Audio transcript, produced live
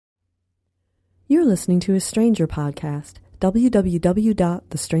You're listening to a Stranger podcast.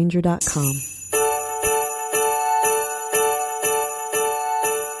 www.thestranger.com.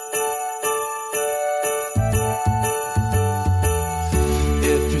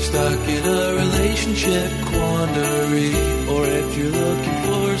 If you're stuck in a relationship quandary, or if you're looking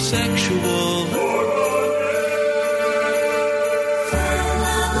for sexual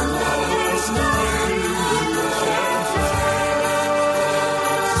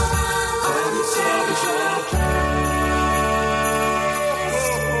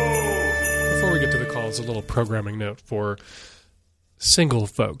a little programming note for single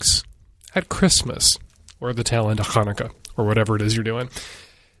folks at Christmas or the tail end of Hanukkah or whatever it is you're doing.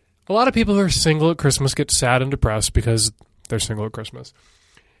 A lot of people who are single at Christmas get sad and depressed because they're single at Christmas.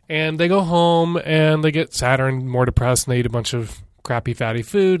 And they go home and they get sadder and more depressed, and they eat a bunch of crappy fatty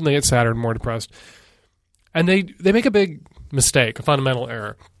food and they get sadder and more depressed. And they make a big mistake, a fundamental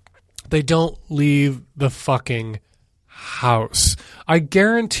error. They don't leave the fucking house. I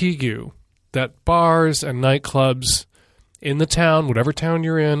guarantee you that bars and nightclubs in the town, whatever town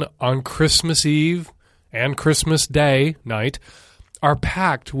you're in, on Christmas Eve and Christmas Day night are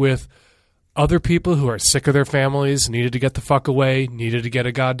packed with other people who are sick of their families, needed to get the fuck away, needed to get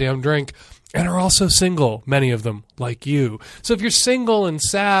a goddamn drink, and are also single, many of them, like you. So if you're single and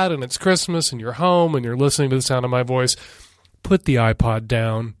sad and it's Christmas and you're home and you're listening to the sound of my voice, put the iPod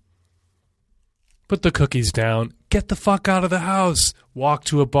down. Put the cookies down. Get the fuck out of the house. Walk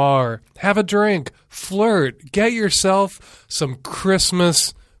to a bar. Have a drink. Flirt. Get yourself some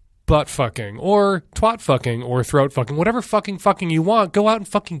Christmas butt fucking or twat fucking or throat fucking. Whatever fucking you want, go out and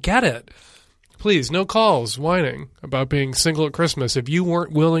fucking get it. Please, no calls whining about being single at Christmas if you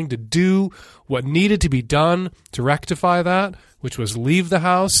weren't willing to do what needed to be done to rectify that, which was leave the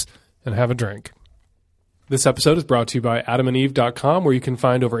house and have a drink. This episode is brought to you by AdamandEve.com, where you can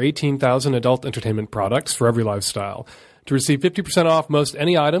find over 18,000 adult entertainment products for every lifestyle. To receive 50% off most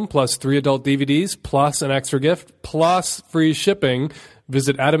any item, plus 3 adult DVDs, plus an extra gift, plus free shipping,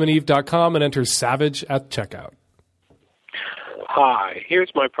 visit AdamandEve.com and enter SAVAGE at checkout. Hi,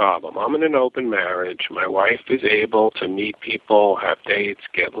 here's my problem. I'm in an open marriage. My wife is able to meet people, have dates,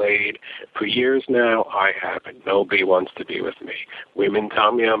 get laid. For years now, I haven't. Nobody wants to be with me. Women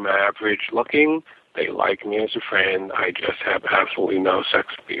tell me I'm average looking. They like me as a friend. I just have absolutely no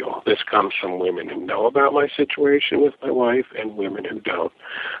sex appeal. This comes from women who know about my situation with my wife and women who don't.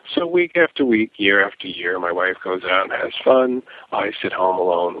 So week after week, year after year, my wife goes out and has fun. I sit home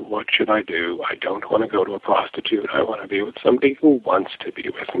alone. What should I do? I don't want to go to a prostitute. I want to be with somebody who wants to be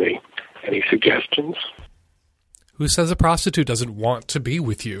with me. Any suggestions? Who says a prostitute doesn't want to be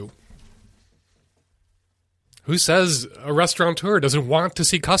with you? Who says a restaurateur doesn't want to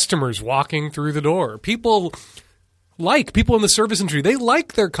see customers walking through the door? People in the service industry, they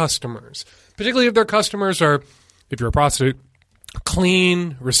like their customers, particularly if their customers are, if you're a prostitute,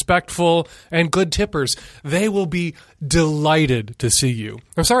 clean, respectful, and good tippers. They will be delighted to see you.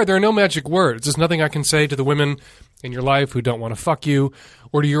 I'm sorry, there are no magic words. There's nothing I can say to the women in your life who don't want to fuck you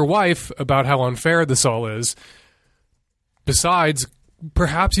or to your wife about how unfair this all is. Besides,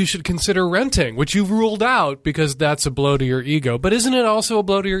 perhaps you should consider renting, which you've ruled out because that's a blow to your ego. But isn't it also a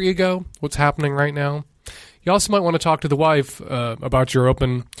blow to your ego, what's happening right now? You also might want to talk to the wife about your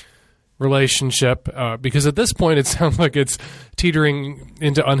open relationship because at this point it sounds like it's teetering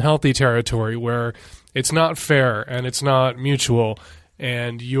into unhealthy territory where it's not fair and it's not mutual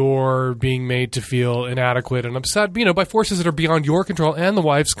and you're being made to feel inadequate and upset, by forces that are beyond your control and the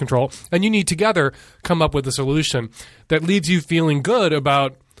wife's control. And you need together come up with a solution that leaves you feeling good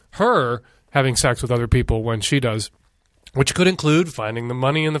about her having sex with other people when she does, which could include finding the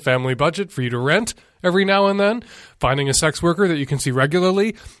money in the family budget for you to rent every now and then, finding a sex worker that you can see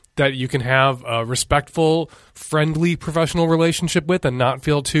regularly, that you can have a respectful, friendly, professional relationship with and not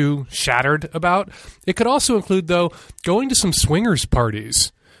feel too shattered about. It could also include, though, going to some swingers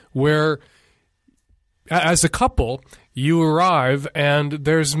parties where, as a couple, you arrive and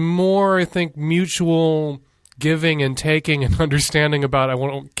there's more, I think, mutual giving and taking and understanding about,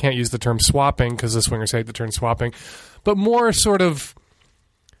 can't use the term swapping because the swingers hate the term swapping, but more sort of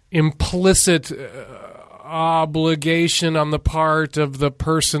implicit obligation on the part of the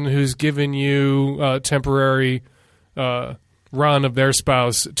person who's given you a temporary run of their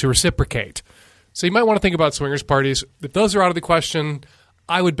spouse to reciprocate. So you might want to think about swingers parties. If those are out of the question,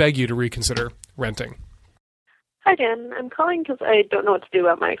 I would beg you to reconsider renting. Hi, Dan. I'm calling because I don't know what to do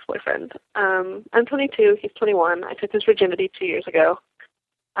about my ex-boyfriend. I'm 22. He's 21. I took his virginity 2 years ago.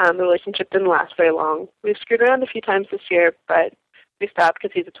 The relationship didn't last very long. We've screwed around a few times this year, but we stopped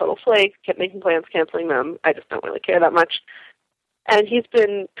because he's a total flake, kept making plans, canceling them. I just don't really care that much. And he's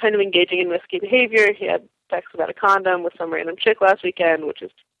been kind of engaging in risky behavior. He had sex without a condom with some random chick last weekend, which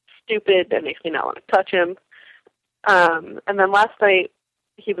is stupid. That makes me not want to touch him. And then last night,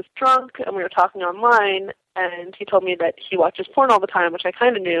 he was drunk, and we were talking online, and he told me that he watches porn all the time, which I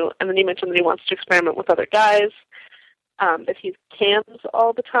kind of knew, and then he mentioned that he wants to experiment with other guys, that he cams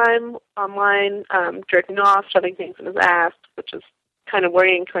all the time online, jerking off, shoving things in his ass, which is kind of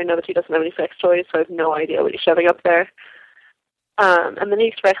worrying because I know that he doesn't have any sex toys, so I have no idea what he's shoving up there. And then he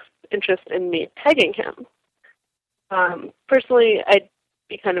expressed interest in me pegging him. Personally, I'd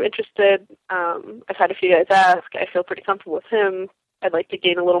be kind of interested. I've had a few guys ask. I feel pretty comfortable with him. I'd like to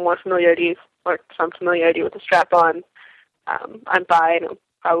gain a little more familiarity or some familiarity with the strap-on. I'm bi, and it'll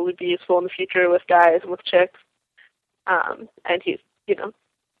probably be useful in the future with guys and with chicks. And he's,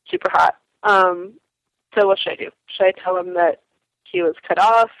 super hot. So what should I do? Should I tell him that he was cut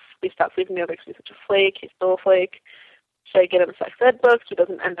off? We stopped sleeping together because he's such a flake. He's still a flake. Should I get him a sex ed book so he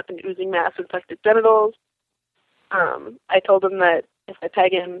doesn't end up in oozing mass infected genitals? I told him that if I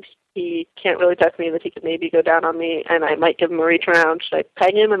peg him, he can't really touch me, that he could maybe go down on me, and I might give him a reach around. Should I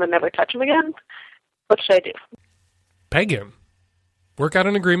peg him and then never touch him again? What should I do? Peg him. Work out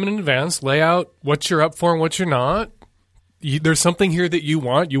an agreement in advance. Lay out what you're up for and what you're not. There's something here that you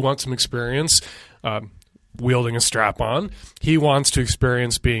want. You want some experience wielding a strap-on. He wants to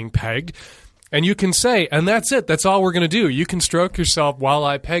experience being pegged. And you can say, and that's it. That's all we're going to do. You can stroke yourself while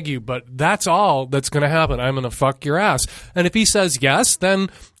I peg you, but that's all that's going to happen. I'm going to fuck your ass. And if he says yes, then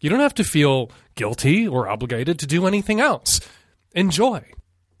you don't have to feel guilty or obligated to do anything else. Enjoy.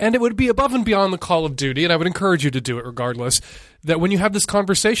 And it would be above and beyond the call of duty, and I would encourage you to do it regardless, that when you have this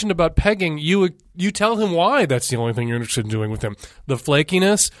conversation about pegging, you tell him why that's the only thing you're interested in doing with him. The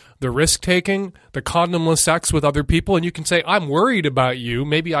flakiness, the risk-taking, the condomless sex with other people, and you can say, I'm worried about you.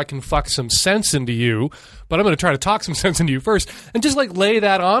 Maybe I can fuck some sense into you, but I'm going to try to talk some sense into you first. And just lay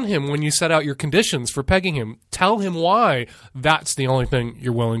that on him when you set out your conditions for pegging him. Tell him why that's the only thing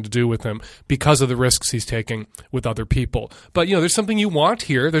you're willing to do with him because of the risks he's taking with other people. But, there's something you want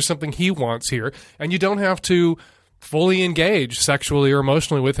here. There's something he wants here, and you don't have to fully engage sexually or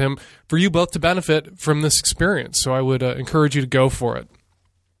emotionally with him for you both to benefit from this experience. So I would encourage you to go for it.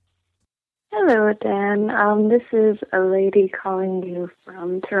 Hello, Dan. This is a lady calling you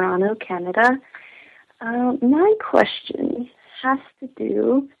from Toronto, Canada. My question has to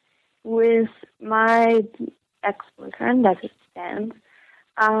do with my ex-boyfriend, as it stands.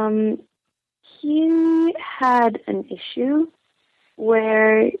 He had an issue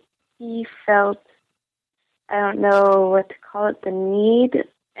where he felt, I don't know what to call it, the need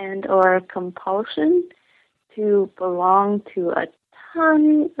and or compulsion to belong to a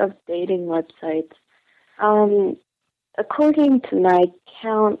ton of dating websites. According to my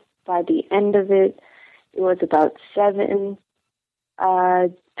count, by the end of it, it was about 7.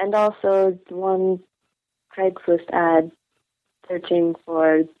 And also one Craigslist ad searching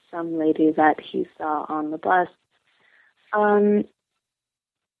for some lady that he saw on the bus.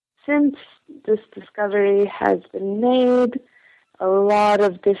 Since this discovery has been made, a lot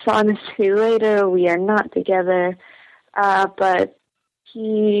of dishonesty later, we are not together, but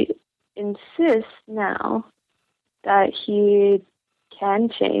he insists now that he can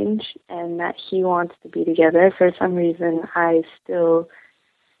change and that he wants to be together. For some reason, I still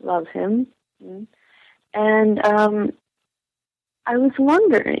love him. And I was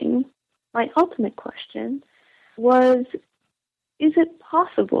wondering, my ultimate question was, is it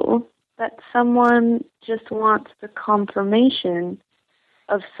possible that someone just wants the confirmation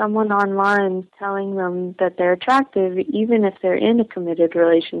of someone online telling them that they're attractive, even if they're in a committed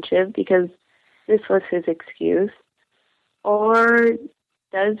relationship, because this was his excuse? Or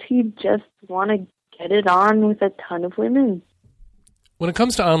does he just want to get it on with a ton of women? When it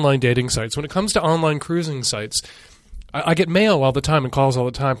comes to online dating sites, when it comes to online cruising sites, I get mail all the time and calls all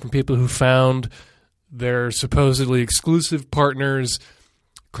the time from people who found their supposedly exclusive partner's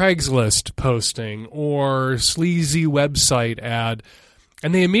Craigslist posting or sleazy website ad,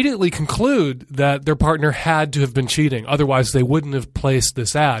 and they immediately conclude that their partner had to have been cheating. Otherwise, they wouldn't have placed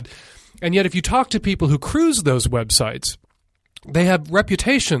this ad. And yet, if you talk to people who cruise those websites, they have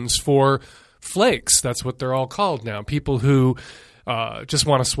reputations for flakes. That's what they're all called now. People who just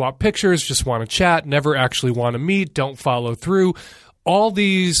want to swap pictures, just want to chat, never actually want to meet, don't follow through. All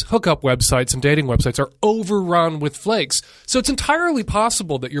these hookup websites and dating websites are overrun with flakes. So it's entirely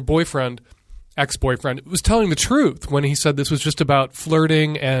possible that your boyfriend, ex-boyfriend, was telling the truth when he said this was just about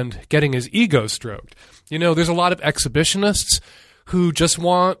flirting and getting his ego stroked. There's a lot of exhibitionists who just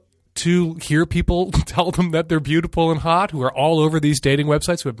want to hear people tell them that they're beautiful and hot, who are all over these dating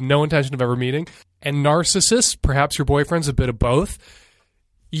websites, who have no intention of ever meeting, and narcissists, perhaps your boyfriend's a bit of both.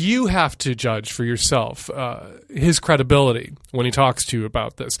 You have to judge for yourself his credibility when he talks to you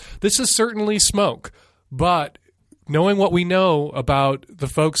about this. This is certainly smoke, but knowing what we know about the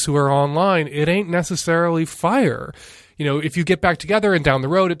folks who are online, it ain't necessarily fire. You know, if you get back together and down the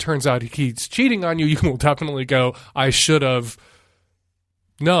road it turns out he's cheating on you, you will definitely go, I should have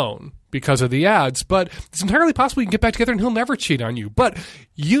known because of the ads. But it's entirely possible you can get back together and he'll never cheat on you. But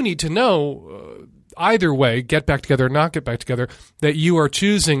you need to know either way, get back together or not get back together, that you are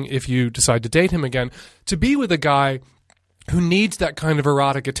choosing, if you decide to date him again, to be with a guy who needs that kind of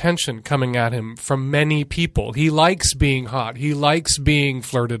erotic attention coming at him from many people. He likes being hot. He likes being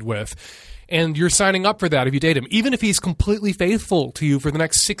flirted with. And you're signing up for that if you date him. Even if he's completely faithful to you for the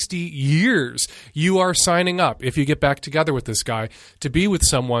next 60 years, you are signing up, if you get back together with this guy, to be with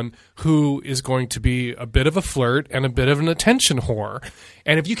someone who is going to be a bit of a flirt and a bit of an attention whore.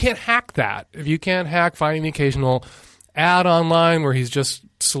 And if you can't hack that, if you can't hack finding the occasional ad online where he's just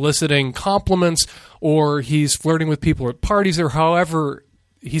soliciting compliments or he's flirting with people at parties or however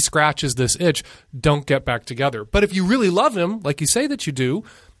he scratches this itch, don't get back together. But if you really love him, like you say that you do,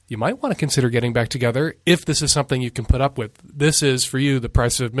 you might want to consider getting back together if this is something you can put up with. This is, for you, the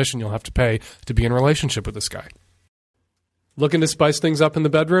price of admission you'll have to pay to be in a relationship with this guy. Looking to spice things up in the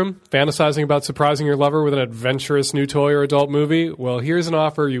bedroom? Fantasizing about surprising your lover with an adventurous new toy or adult movie? Well, here's an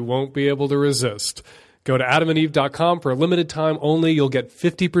offer you won't be able to resist. Go to adamandeve.com for a limited time only. You'll get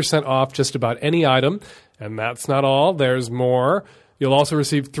 50% off just about any item. And that's not all. There's more. You'll also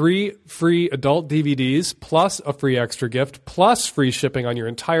receive 3 free adult DVDs, plus a free extra gift, plus free shipping on your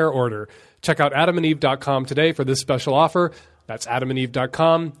entire order. Check out adamandeve.com today for this special offer. That's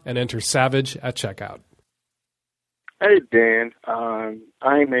adamandeve.com and enter SAVAGE at checkout. Hey, Dan. I'm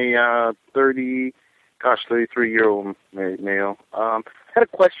a 33-year-old married male. I had a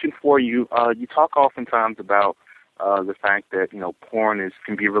question for you. You talk oftentimes about the fact that, porn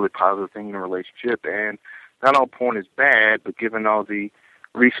can be a really positive thing in a relationship, and not all porn is bad, but given all the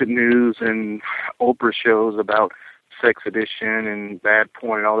recent news and Oprah shows about sex addiction and bad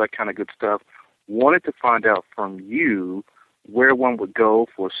porn and all that kind of good stuff, wanted to find out from you where one would go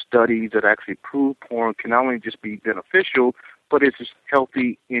for studies that actually prove porn can not only just be beneficial, but it's just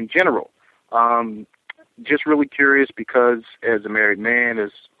healthy in general. Just really curious because as a married man, as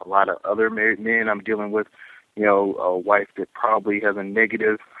a lot of other married men, I'm dealing with, a wife that probably has a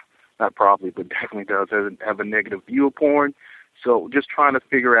negative, not probably, but definitely does have a negative view of porn. So just trying to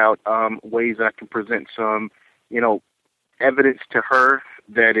figure out ways that I can present some, evidence to her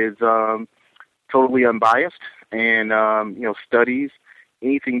that is totally unbiased and, studies,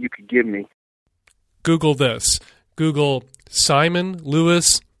 anything you could give me. Google this. Google Simon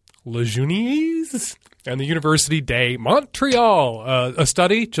Louis Lejeune and the Université de Montreal. A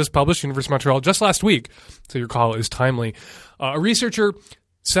study just published, University of Montreal, just last week, so your call is timely. A researcher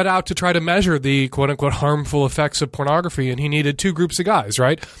set out to try to measure the quote-unquote harmful effects of pornography, and he needed 2 groups of guys,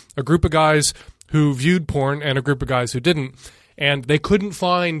 right? A group of guys who viewed porn and a group of guys who didn't. And they couldn't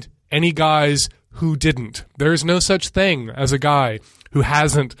find any guys who didn't. There's no such thing as a guy who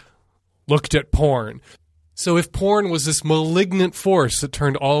hasn't looked at porn. So if porn was this malignant force that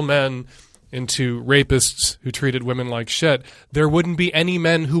turned all men into rapists who treated women like shit, there wouldn't be any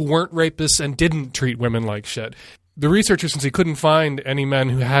men who weren't rapists and didn't treat women like shit. The researcher, since he couldn't find any men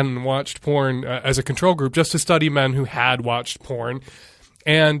who hadn't watched porn as a control group, just to study men who had watched porn,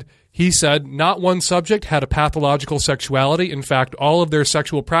 and he said not one subject had a pathological sexuality. In fact, all of their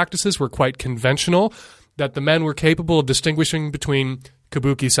sexual practices were quite conventional, that the men were capable of distinguishing between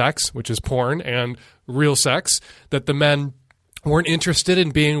kabuki sex, which is porn, and real sex, that the men weren't interested in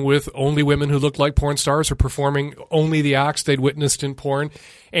being with only women who looked like porn stars or performing only the acts they'd witnessed in porn.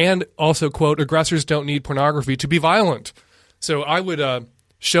 And also, quote, aggressors don't need pornography to be violent. So I would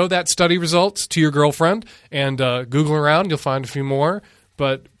show that study results to your girlfriend and Google around. You'll find a few more.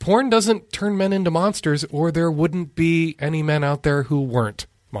 But porn doesn't turn men into monsters, or there wouldn't be any men out there who weren't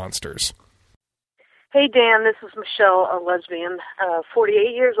monsters. Hey, Dan, this is Michelle, a lesbian,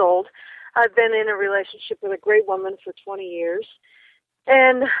 48 years old. I've been in a relationship with a great woman for 20 years.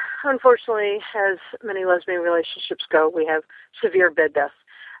 And unfortunately, as many lesbian relationships go, we have severe bed death.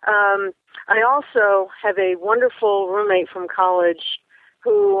 I also have a wonderful roommate from college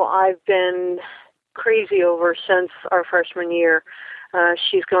who I've been crazy over since our freshman year.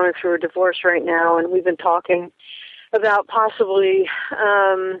 She's going through a divorce right now, and we've been talking about possibly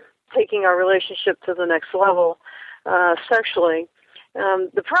taking our relationship to the next level sexually.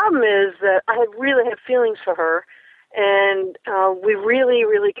 The problem is that I really have feelings for her, and we really,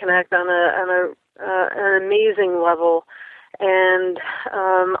 really connect on an amazing level. And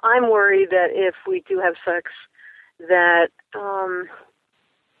I'm worried that if we do have sex, that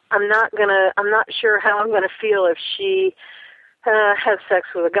I'm not sure how I'm gonna feel if she has sex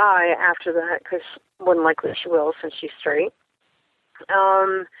with a guy after that, because more than likely she will, since she's straight.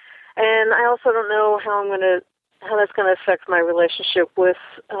 And I also don't know how that's gonna affect my relationship with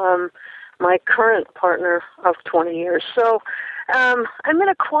my current partner of 20 years. So I'm in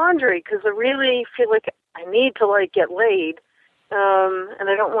a quandary, because I really feel like I need to get laid, and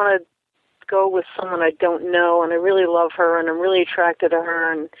I don't want to go with someone I don't know, and I really love her, and I'm really attracted to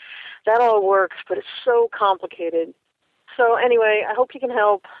her, and that all works, but it's so complicated. So anyway, I hope you can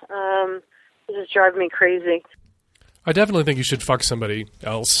help. This is driving me crazy. I definitely think you should fuck somebody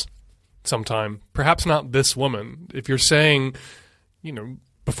else sometime. Perhaps not this woman. If you're saying,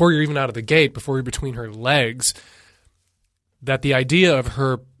 before you're even out of the gate, before you're between her legs, that the idea of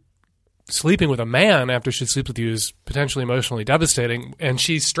her sleeping with a man after she sleeps with you is potentially emotionally devastating, and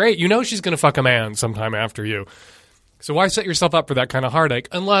she's straight, she's going to fuck a man sometime after you. So why set yourself up for that kind of heartache,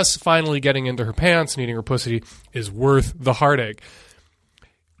 unless finally getting into her pants and eating her pussy is worth the heartache?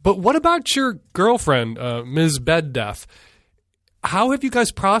 But what about your girlfriend, Ms. Bed Death? How have you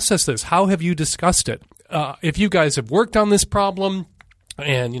guys processed this? How have you discussed it? If you guys have worked on this problem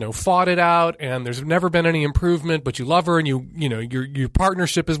and, fought it out, and there's never been any improvement, but you love her, and your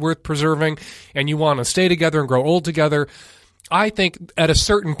partnership is worth preserving, and you want to stay together and grow old together, I think at a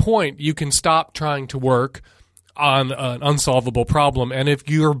certain point you can stop trying to work on an unsolvable problem. And if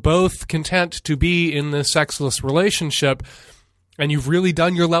you're both content to be in this sexless relationship, and you've really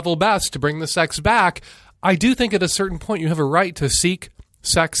done your level best to bring the sex back, I do think at a certain point you have a right to seek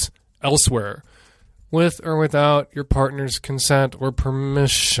sex elsewhere, with or without your partner's consent or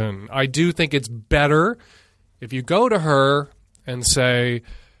permission. I do think it's better if you go to her and say,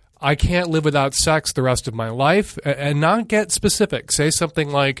 I can't live without sex the rest of my life, and not get specific. Say something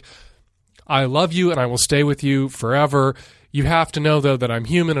like, I love you and I will stay with you forever. You have to know, though, that I'm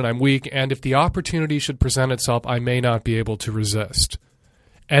human and I'm weak, and if the opportunity should present itself, I may not be able to resist.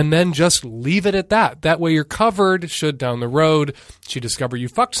 And then just leave it at that. That way you're covered should down the road she discover you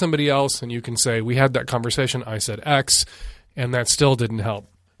fucked somebody else, and you can say, we had that conversation, I said X, and that still didn't help.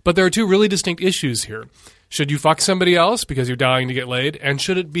 But there are two really distinct issues here. Should you fuck somebody else because you're dying to get laid? And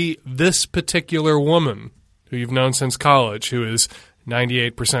should it be this particular woman who you've known since college, who is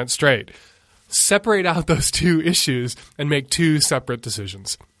 98% straight? Separate out those two issues and make two separate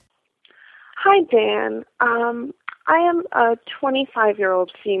decisions. Hi, Dan. I am a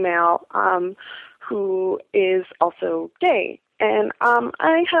 25-year-old female who is also gay, and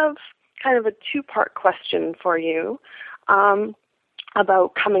I have kind of a two-part question for you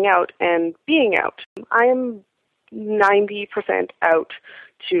about coming out and being out. I am 90% out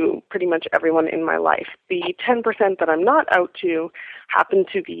to pretty much everyone in my life. The 10% that I'm not out to happen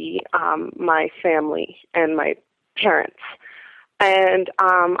to be my family and my parents. And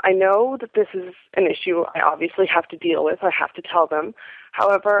I know that this is an issue I obviously have to deal with. I have to tell them.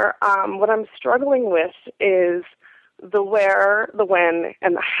 However, what I'm struggling with is the where, the when,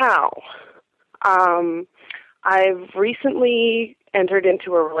 and the how. I've recently entered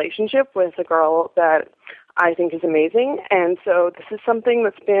into a relationship with a girl that I think is amazing, and so this is something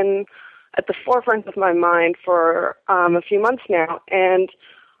that's been at the forefront of my mind for a few months now. And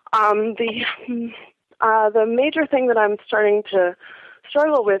the major thing that I'm starting to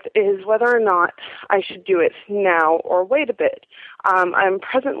struggle with is whether or not I should do it now or wait a bit. I'm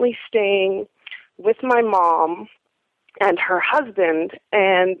presently staying with my mom and her husband,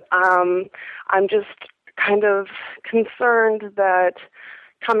 and I'm just kind of concerned that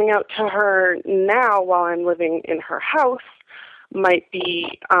coming out to her now while I'm living in her house might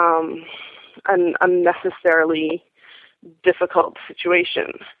be an unnecessarily difficult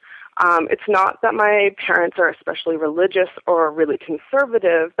situation. It's not that my parents are especially religious or really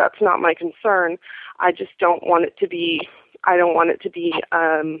conservative. That's not my concern. I just don't want it to be,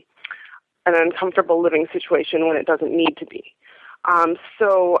 an uncomfortable living situation when it doesn't need to be.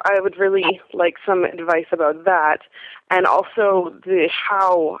 So I would really like some advice about that, and also the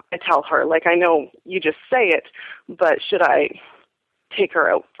how I tell her. Like, I know you just say it, but should I take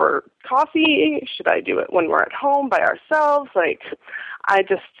her out for coffee? Should I do it when we're at home by ourselves? Like,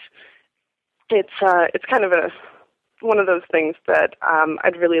 it's kind of one of those things that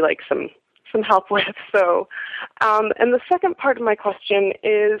I'd really like some help with. So, and the second part of my question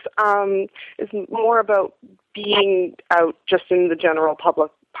is more about being out just in the general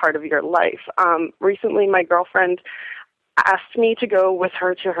public part of your life. Recently, my girlfriend asked me to go with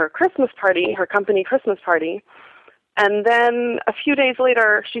her to her Christmas party, her company Christmas party, And then a few days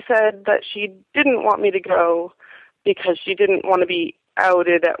later, she said that she didn't want me to go because she didn't want to be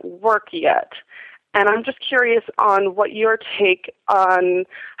outed at work yet. And I'm just curious on what your take on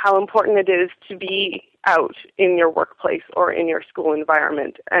how important it is to be out in your workplace or in your school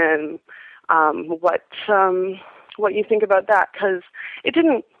environment, and what you think about that, because it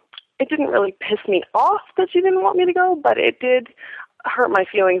didn't really piss me off that she didn't want me to go, but it did hurt my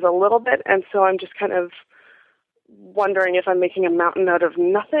feelings a little bit, and so I'm just kind of wondering if I'm making a mountain out of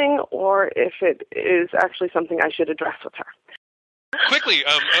nothing or if it is actually something I should address with her. Quickly,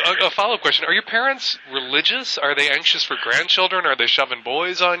 a follow-up question. Are your parents religious? Are they anxious for grandchildren? Are they shoving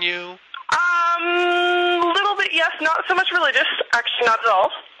boys on you? Little bit, yes. Not so much religious. Actually, not at all.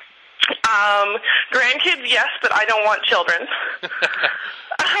 Grandkids, yes, but I don't want children. You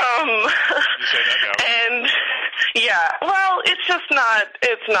say that now. And yeah, well, it's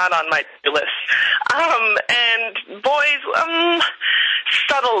not on my list. And boys,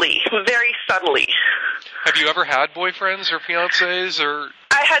 subtly, very subtly. Have you ever had boyfriends or fiancés or?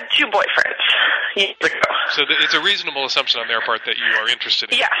 I had 2 boyfriends years ago. So it's a reasonable assumption on their part that you are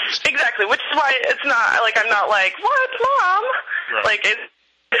interested in. Yes, exactly. Which is why it's not like I'm not like, what, Mom? Right. Like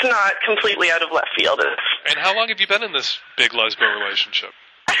it's not completely out of left field. And how long have you been in this big lesbo relationship?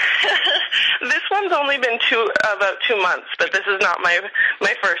 This one's only been about 2 months, but this is not my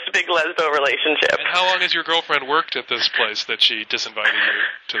first big lesbo relationship. And how long has your girlfriend worked at this place that she disinvited you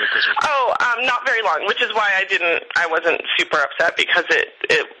to the Christmas party? Oh, not very long, which is why I wasn't super upset, because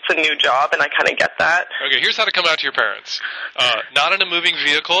it's a new job, and I kind of get that. Okay, here's how to come out to your parents. Not in a moving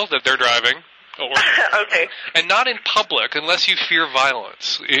vehicle that they're driving. Okay. And not in public unless you fear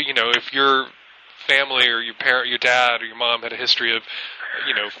violence. You know, if your family or your parent, your dad or your mom had a history of,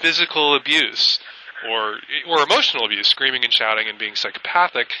 physical abuse or emotional abuse, screaming and shouting and being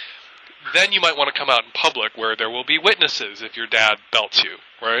psychopathic, then you might want to come out in public where there will be witnesses if your dad belts you,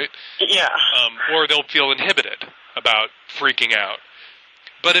 right? Yeah. Or they'll feel inhibited about freaking out.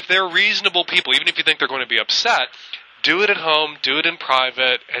 But if they're reasonable people, even if you think they're going to be upset, do it at home, do it in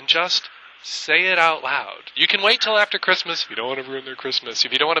private, and just say it out loud. You can wait till after Christmas if you don't want to ruin their Christmas.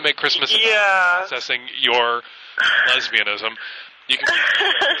 If you don't want to make Christmas about processing your lesbianism, you can wait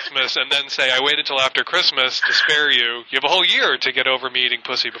till Christmas and then say, I waited till after Christmas to spare you. You have a whole year to get over me eating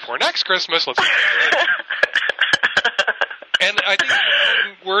pussy before next Christmas. Let's And I think the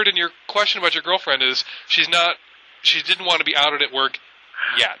important word in your question about your girlfriend is she didn't want to be outed at work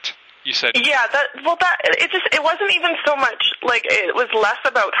yet. You said it wasn't even so much like, it was less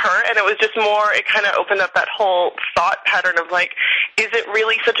about her, and it was just more, it kind of opened up that whole thought pattern of like, is it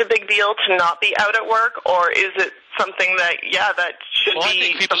really such a big deal to not be out at work, or is it something that that should be? Well, I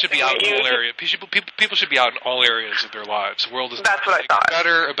think people should be out in all areas. People should be out in all areas of their lives. The world is That's what I thought.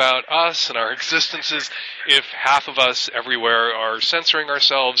 Better about us and our existences if half of us everywhere are censoring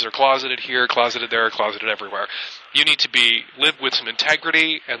ourselves, or closeted here, closeted there, closeted everywhere. You need to live with some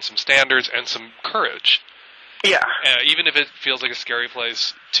integrity and some standards and some courage. Yeah. Even if it feels like a scary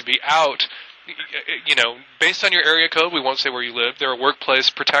place to be out, based on your area code, we won't say where you live. There are workplace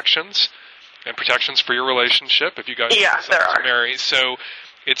protections and protections for your relationship if you guys there are. marry. So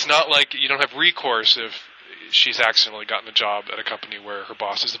it's not like you don't have recourse if she's accidentally gotten a job at a company where her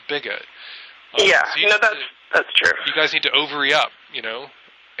boss is a bigot. So that's true. You guys need to ovary up,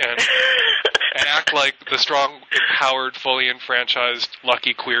 and act like the strong, empowered, fully enfranchised,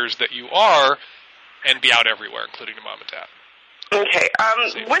 lucky queers that you are, and be out everywhere, including to mom and dad. Okay.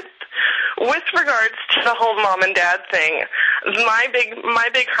 With regards to the whole mom and dad thing, my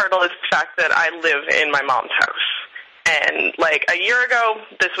big hurdle is the fact that I live in my mom's house. And like a year ago,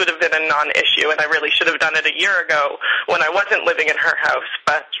 this would have been a non-issue, and I really should have done it a year ago when I wasn't living in her house,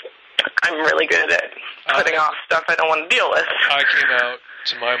 but I'm really good at putting off stuff I don't want to deal with. I came out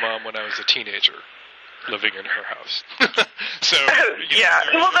to my mom when I was a teenager, living in her house. So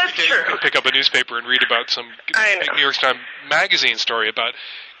that's true. You pick up a newspaper and read about some big New York Times magazine story about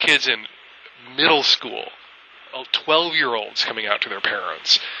kids in middle school, 12-year-olds coming out to their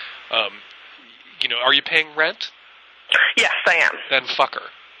parents. Are you paying rent? Yes, I am. Then fuck her.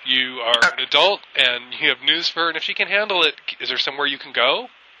 You are an adult, and you have news for her, and if she can handle it, is there somewhere you can go?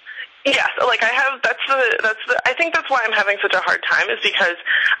 Yes, like I have. I think that's why I'm having such a hard time, is because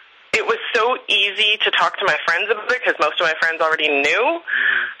it was so easy to talk to my friends about it because most of my friends already knew.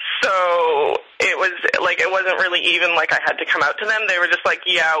 Mm-hmm. So it was like, it wasn't really even like I had to come out to them. They were just like,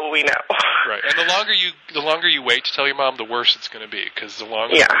 yeah, we know. Right, and the longer you wait to tell your mom, the worse it's going to be, because the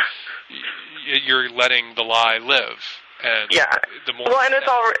longer you're letting the lie live, and the more. Well, and it's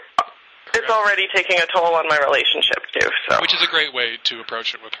it's already taking a toll on my relationship too. So, which is a great way to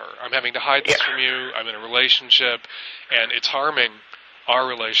approach it with her. I'm having to hide this from you. I'm in a relationship, and it's harming our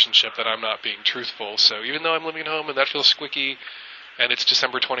relationship that I'm not being truthful. So even though I'm living at home and that feels squicky, and it's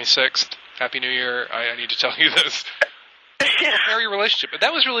December 26th, Happy New Year, I need to tell you this. Very relationship. But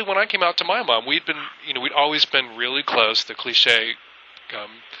that was really when I came out to my mom. We'd always been really close, the cliche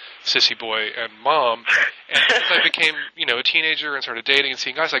sissy boy and mom. And as I became, a teenager and started dating and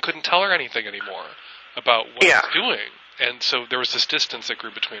seeing guys, I couldn't tell her anything anymore about what I was doing. And so there was this distance that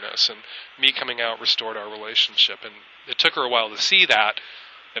grew between us, and me coming out restored our relationship. And it took her a while to see that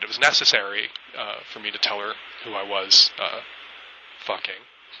it was necessary for me to tell her who I was fucking.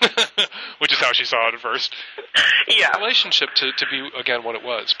 Which is how she saw it at first. Yeah. Relationship to be, again, what it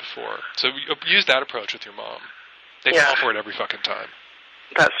was before. So use that approach with your mom. They fall for it every fucking time.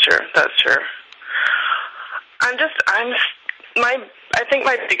 That's true. I think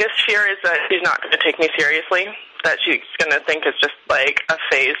my biggest fear is that she's not going to take me seriously, that she's going to think it's just like a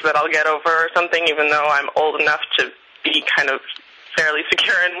phase that I'll get over or something, even though I'm old enough to be kind of fairly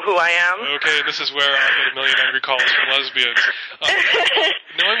secure in who I am. Okay, this is where I get a million angry calls from lesbians.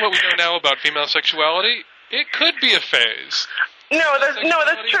 Knowing what we know now about female sexuality, it could be a phase. No, that's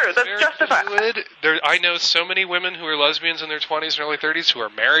true. That's justified. I know so many women who are lesbians in their 20s and early 30s who are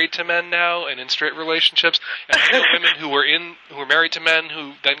married to men now and in straight relationships, and I know women who were married to men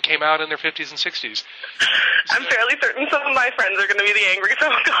who then came out in their 50s and 60s. I'm fairly certain some of my friends are going to be the angry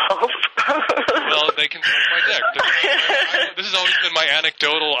phone calls. Well, they can suck my dick. This has always been my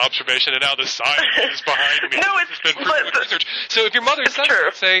anecdotal observation, and now the science is behind me. No, it's been proven with research. So if your mother says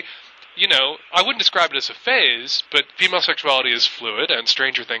that, say, I wouldn't describe it as a phase, but female sexuality is fluid, and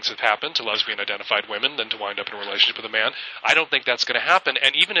stranger things have happened to lesbian-identified women than to wind up in a relationship with a man. I don't think that's going to happen,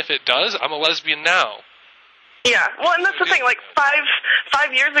 and even if it does, I'm a lesbian now. Yeah, well, and that's the thing, like,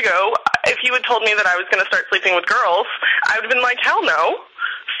 five years ago, if you had told me that I was going to start sleeping with girls, I would have been like, hell no.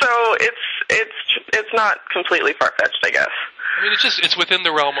 So it's not completely far-fetched, I guess. I mean, it's within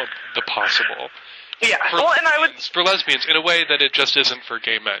the realm of the possible. Yeah, for lesbians, in a way that it just isn't for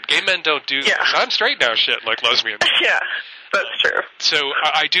gay men. Gay men don't do this. I'm straight now shit like lesbians. Yeah, that's true. So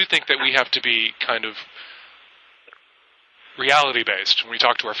I do think that we have to be kind of reality-based when we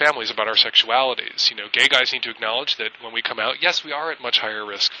talk to our families about our sexualities. Gay guys need to acknowledge that when we come out, yes, we are at much higher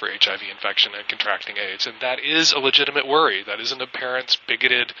risk for HIV infection and contracting AIDS, and that is a legitimate worry. That isn't a parent's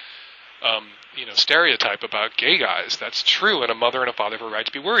bigoted stereotype about gay guys. That's true, and a mother and a father have a right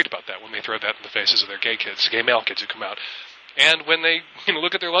to be worried about that when they throw that in the faces of their gay kids, gay male kids who come out. And when they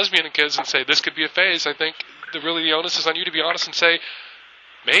look at their lesbian kids and say, this could be a phase, I think the onus is on you to be honest and say,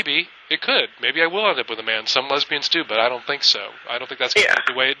 maybe it could. Maybe I will end up with a man. Some lesbians do, but I don't think so. I don't think that's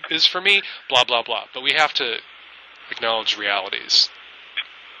the way it is for me, blah, blah, blah. But we have to acknowledge realities.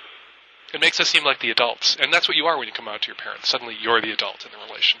 It makes us seem like the adults. And that's what you are when you come out to your parents. Suddenly you're the adult in the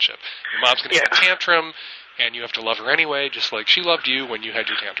relationship. Your mom's going to have a tantrum, and you have to love her anyway, just like she loved you when you had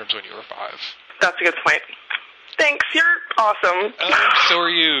your tantrums when you were 5. That's a good point. Thanks, you're awesome. So are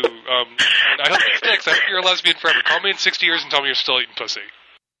you. And I hope it sticks. I hope you're a lesbian forever. Call me in 60 years and tell me you're still eating pussy.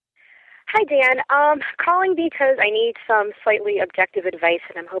 Hi, Dan. Calling because I need some slightly objective advice,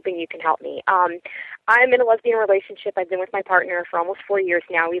 and I'm hoping you can help me. I'm in a lesbian relationship. I've been with my partner for almost 4 years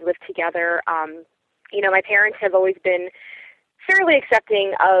now. We live together. My parents have always been fairly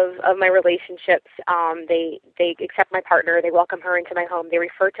accepting of my relationships. They accept my partner. They welcome her into my home. They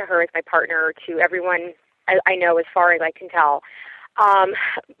refer to her as my partner to everyone I know as far as I can tell.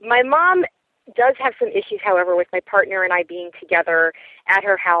 My mom does have some issues, however, with my partner and I being together at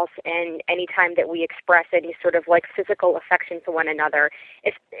her house, and any time that we express any sort of like physical affection to one another,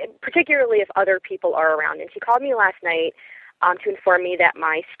 particularly if other people are around. And she called me last night to inform me that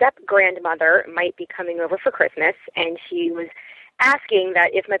my step-grandmother might be coming over for Christmas, and she was asking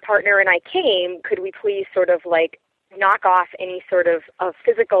that if my partner and I came, could we please sort of like knock off any sort of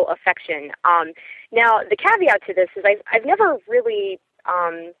physical affection. Now, the caveat to this is I've never really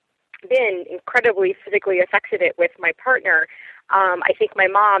been incredibly physically affectionate with my partner. I think my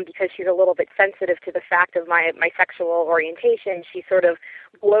mom, because she's a little bit sensitive to the fact of my sexual orientation, she sort of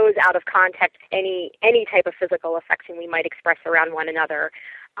blows out of context any type of physical affection we might express around one another.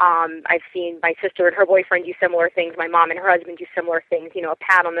 I've seen my sister and her boyfriend do similar things. My mom and her husband do similar things, a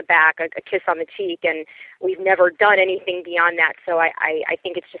pat on the back, a kiss on the cheek, and we've never done anything beyond that. So I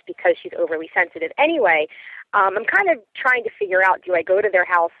think it's just because she's overly sensitive. Anyway, I'm kind of trying to figure out, do I go to their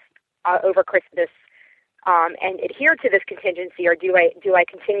house over Christmas and adhere to this contingency, or do I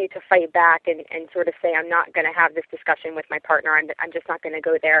continue to fight back and sort of say I'm not going to have this discussion with my partner, I'm just not going to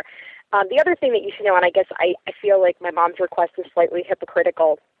go there. The other thing that you should know, and I guess I feel like my mom's request is slightly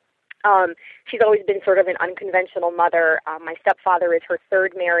hypocritical, She's always been sort of an unconventional mother. My stepfather is her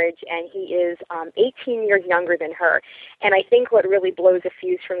third marriage, and he is 18 years younger than her. And I think what really blows a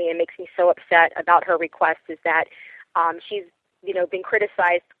fuse for me and makes me so upset about her request is that she's been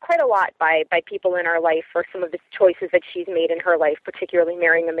criticized quite a lot by people in our life for some of the choices that she's made in her life, particularly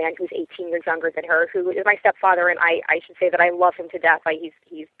marrying a man who's 18 years younger than her, who is my stepfather, and I should say that I love him to death.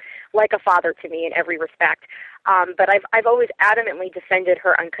 He's like a father to me in every respect. But I've always adamantly defended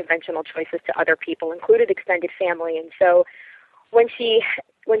her unconventional choices to other people, included extended family. And so when she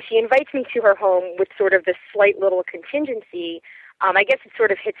invites me to her home with sort of this slight little contingency, I guess it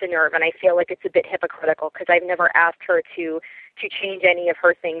sort of hits a nerve, and I feel like it's a bit hypocritical because I've never asked her to change any of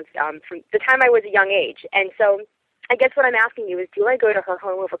her things from the time I was a young age. And so I guess what I'm asking you is, do I go to her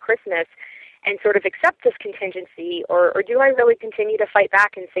home over Christmas and sort of accept this contingency, or do I really continue to fight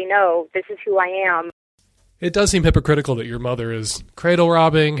back and say, no, this is who I am? It does seem hypocritical that your mother is cradle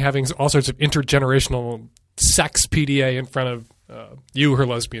robbing, having all sorts of intergenerational sex PDA in front of you, her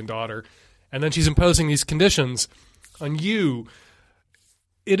lesbian daughter, and then she's imposing these conditions on you.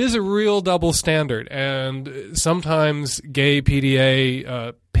 It is a real double standard, and sometimes gay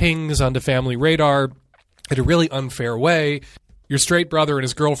PDA pings onto family radar in a really unfair way. Your straight brother and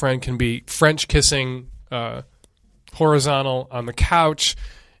his girlfriend can be French kissing horizontal on the couch,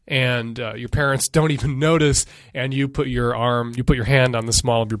 and your parents don't even notice, and you put your hand on the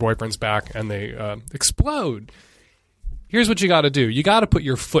small of your boyfriend's back, and they explode. Here's what you got to do. You got to put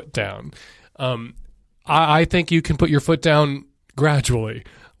your foot down. I think you can put your foot down gradually.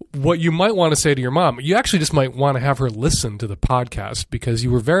 What you might want to say to your mom, you actually just might want to have her listen to the podcast, because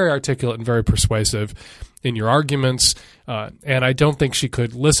you were very articulate and very persuasive in your arguments, and I don't think she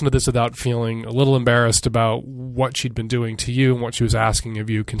could listen to this without feeling a little embarrassed about what she'd been doing to you and what she was asking of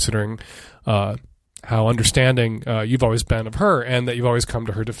you, considering how understanding you've always been of her, and that you've always come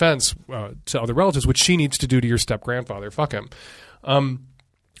to her defense to other relatives, which she needs to do to your step-grandfather. Fuck him.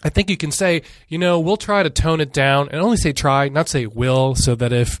 I think you can say, we'll try to tone it down, and only say try, not say will, so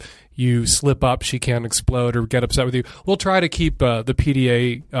that if you slip up, she can't explode or get upset with you. We'll try to keep the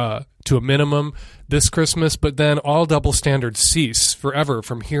PDA to a minimum this Christmas, but then all double standards cease forever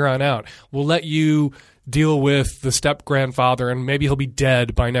from here on out. We'll let you deal with the step-grandfather, and maybe he'll be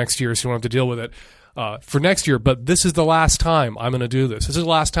dead by next year, so you won't have to deal with it for next year, but this is the last time I'm going to do this. This is the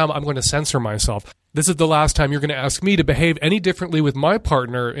last time I'm going to censor myself. This is the last time you're going to ask me to behave any differently with my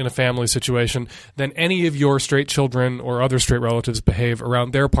partner in a family situation than any of your straight children or other straight relatives behave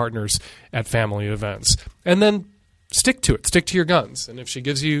around their partners at family events. And then stick to it. Stick to your guns. And if she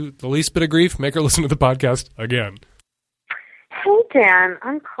gives you the least bit of grief, make her listen to the podcast again. Hey, Dan.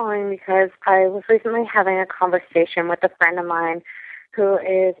 I'm calling because I was recently having a conversation with a friend of mine who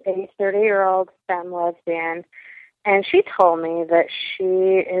is a 30-year-old femme lesbian. And she told me that she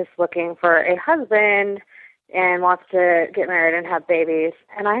is looking for a husband and wants to get married and have babies.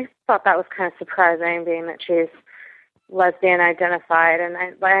 And I thought that was kind of surprising, being that she's lesbian identified. And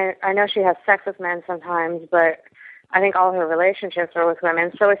I know she has sex with men sometimes, but I think all her relationships are with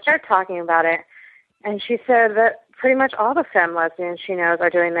women. So we started talking about it, and she said that pretty much all the femme lesbians she knows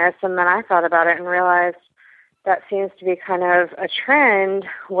are doing this. And then I thought about it and realized that seems to be kind of a trend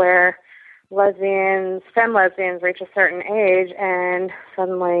where femme lesbians reach a certain age and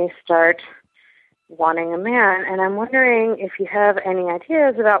suddenly start wanting a man. And I'm wondering if you have any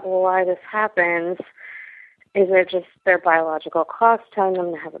ideas about why this happens. Is it just their biological clocks telling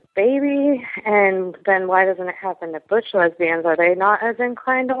them to have a baby? And then why doesn't it happen to butch lesbians? Are they not as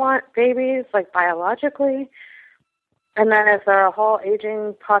inclined to want babies, like biologically? And then is there a whole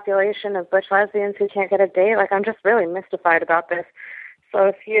aging population of butch lesbians who can't get a date? Like, I'm just really mystified about this. So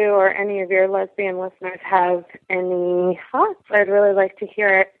if you or any of your lesbian listeners have any thoughts, I'd really like to hear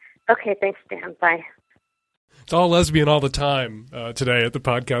it. Okay, thanks, Dan. Bye. It's all lesbian all the time today at the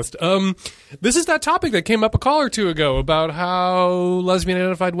podcast. This is that topic that came up a call or two ago about how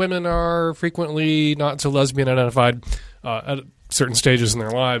lesbian-identified women are frequently not so lesbian-identified at certain stages in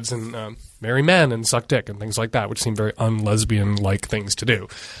their lives and marry men and suck dick and things like that, which seem very un-lesbian-like things to do.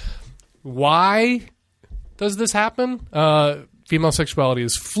 Why does this happen? Female sexuality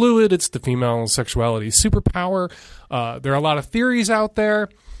is fluid. It's the female sexuality superpower. There are a lot of theories out there.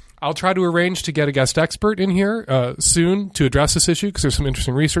 I'll try to arrange to get a guest expert in here soon to address this issue, because there's some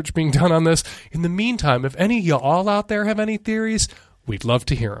interesting research being done on this. In the meantime, if any of y'all out there have any theories, we'd love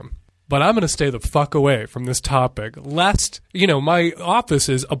to hear them. But I'm going to stay the fuck away from this topic, lest, my office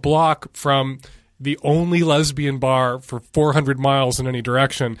is a block from the only lesbian bar for 400 miles in any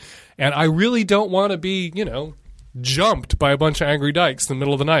direction, and I really don't want to be, jumped by a bunch of angry dykes in the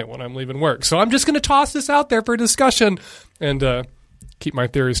middle of the night when I'm leaving work. So I'm just going to toss this out there for discussion and keep my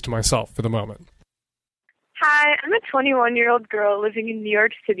theories to myself for the moment. Hi, I'm a 21-year-old girl living in New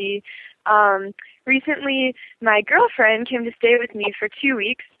York City. Recently, my girlfriend came to stay with me for 2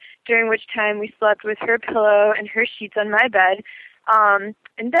 weeks, during which time we slept with her pillow and her sheets on my bed. And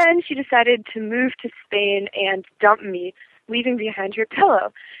then she decided to move to Spain and dump me, leaving behind her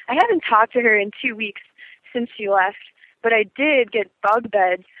pillow. I haven't talked to her in 2 weeks since she left, but I did get bug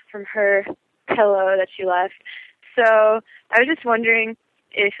beds from her pillow that she left. So I was just wondering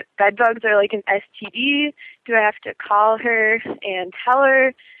if bed bugs are like an STD. Do I have to call her and tell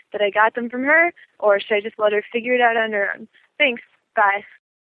her that I got them from her, or should I just let her figure it out on her own? Thanks. Bye.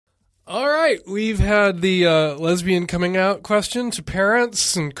 All right, we've had the lesbian coming out question to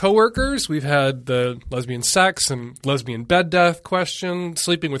parents and coworkers. We've had the lesbian sex and lesbian bed death question,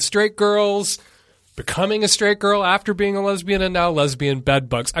 sleeping with straight girls, becoming a straight girl after being a lesbian, and now lesbian bed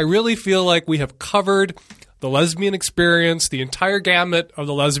bugs. I really feel like we have covered the lesbian experience, the entire gamut of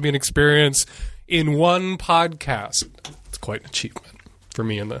the lesbian experience in one podcast. It's quite an achievement for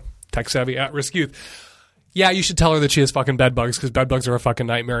me and the tech-savvy at-risk youth. Yeah, you should tell her that she has fucking bed bugs, because bed bugs are a fucking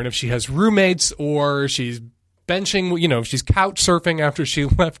nightmare. And if she has roommates or she's benching, if she's couch surfing after she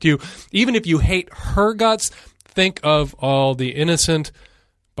left you, even if you hate her guts, think of all the innocent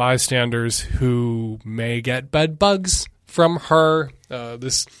bystanders who may get bed bugs from her,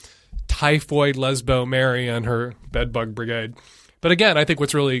 this typhoid lesbo Mary and her bed bug brigade. But again, I think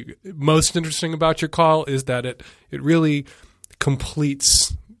what's really most interesting about your call is that it really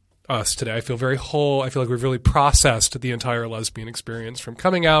completes us today. I feel very whole. I feel like we've really processed the entire lesbian experience from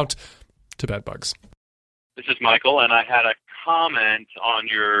coming out to bed bugs. This is Michael, and I had a comment on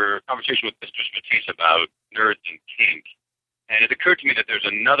your conversation with Mr. Spatis about nerds and kink. And it occurred to me that there's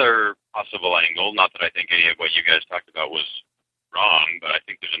another possible angle, not that I think any of what you guys talked about was wrong, but I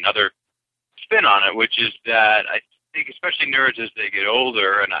think there's another spin on it, which is that I think especially nerds as they get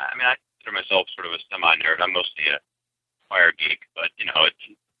older, and I consider myself sort of a semi-nerd. I'm mostly a choir geek, but,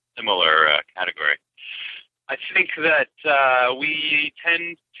 it's similar category. I think that we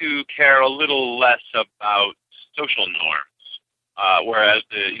tend to care a little less about social norms, whereas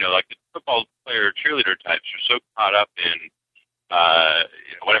the football player cheerleader types are so caught up in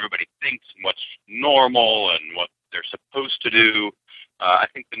what everybody thinks and what's normal and what they're supposed to do. I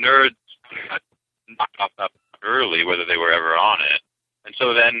think the nerds got knocked off that early, whether they were ever on it, and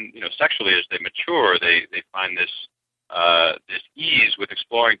so then sexually as they mature, they find this ease with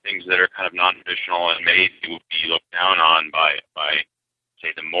exploring things that are kind of non-traditional and maybe would be looked down on by say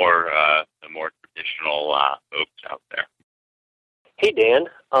the more traditional folks out there. Hey Dan,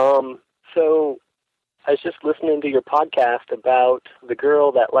 so I was just listening to your podcast about the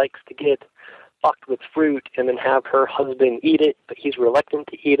girl that likes to get fucked with fruit and then have her husband eat it, but he's reluctant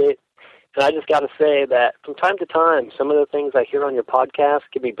to eat it. And I just got to say that from time to time, some of the things I hear on your podcast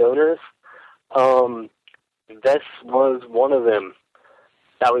give me boners. This was one of them.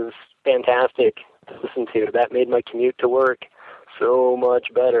 That was fantastic to listen to. That made my commute to work so much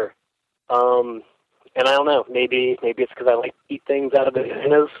better. And I don't know, maybe it's because I like to eat things out of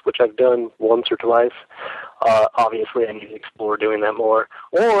vaginas, which I've done once or twice. Obviously, I need to explore doing that more.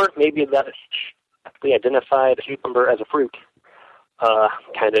 Or maybe that we identified a cucumber as a fruit.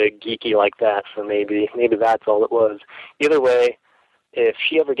 Kind of geeky like that, so maybe that's all it was. Either way, if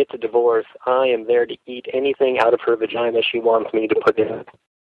she ever gets a divorce, I am there to eat anything out of her vagina she wants me to put in it.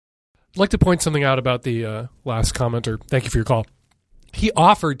 I'd like to point something out about the last commenter. Thank you for your call. He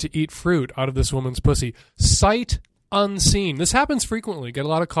offered to eat fruit out of this woman's pussy. Sight unseen. This happens frequently. Get a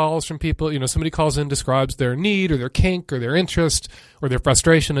lot of calls from people. Somebody calls in, describes their need or their kink or their interest or their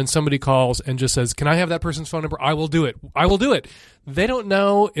frustration, and somebody calls and just says, can I have that person's phone number? I will do it. I will do it. They don't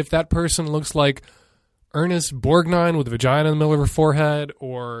know if that person looks like Ernest Borgnine with a vagina in the middle of her forehead,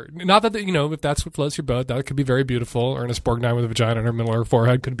 or not that, if that's what floats your boat, that could be very beautiful. Ernest Borgnine with a vagina in her middle of her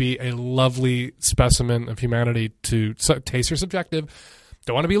forehead could be a lovely specimen of humanity to taste or subjective.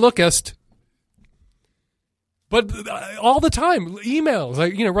 Don't want to be lookist. But all the time, emails,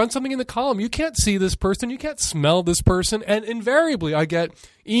 run something in the column. You can't see this person. You can't smell this person. And invariably, I get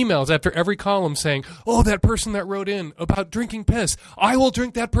emails after every column saying, oh, that person that wrote in about drinking piss. I will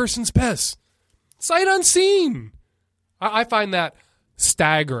drink that person's piss. Sight unseen. I find that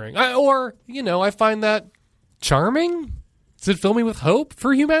staggering. I find that charming. Does it fill me with hope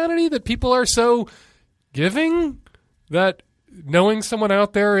for humanity that people are so giving that knowing someone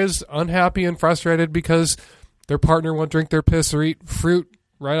out there is unhappy and frustrated because their partner won't drink their piss or eat fruit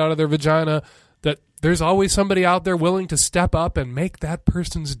right out of their vagina, that there's always somebody out there willing to step up and make that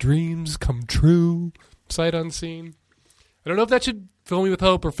person's dreams come true, sight unseen. I don't know if that should fill me with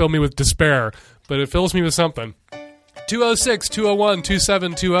hope or fill me with despair, but it fills me with something.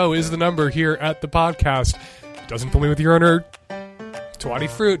 206-201-2720 is the number here at the podcast. Doesn't fill me with your owner twatty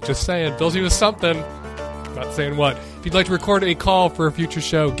fruit, just saying. Fills you with something. Not saying what. If you'd like to record a call for a future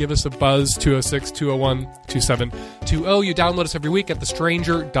show, give us a buzz, 206-201-2720. You download us every week at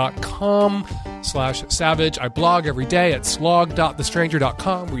thestranger.com/savage. I blog every day at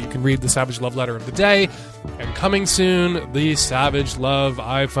slog.thestranger.com, where you can read the Savage Love Letter of the day. And coming soon, the Savage Love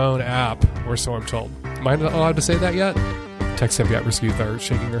iPhone app, or so I'm told. Am I not allowed to say that yet? Tech-savvy at-risk youth are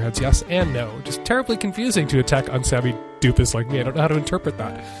shaking their heads yes and no. Just terribly confusing to a tech-unsavvy doofus like me. I don't know how to interpret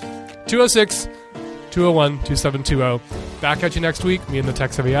that. 206-201-2720. Back at you next week. Me and the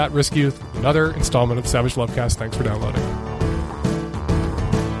tech-savvy at-risk youth. Another installment of the Savage Lovecast. Thanks for downloading.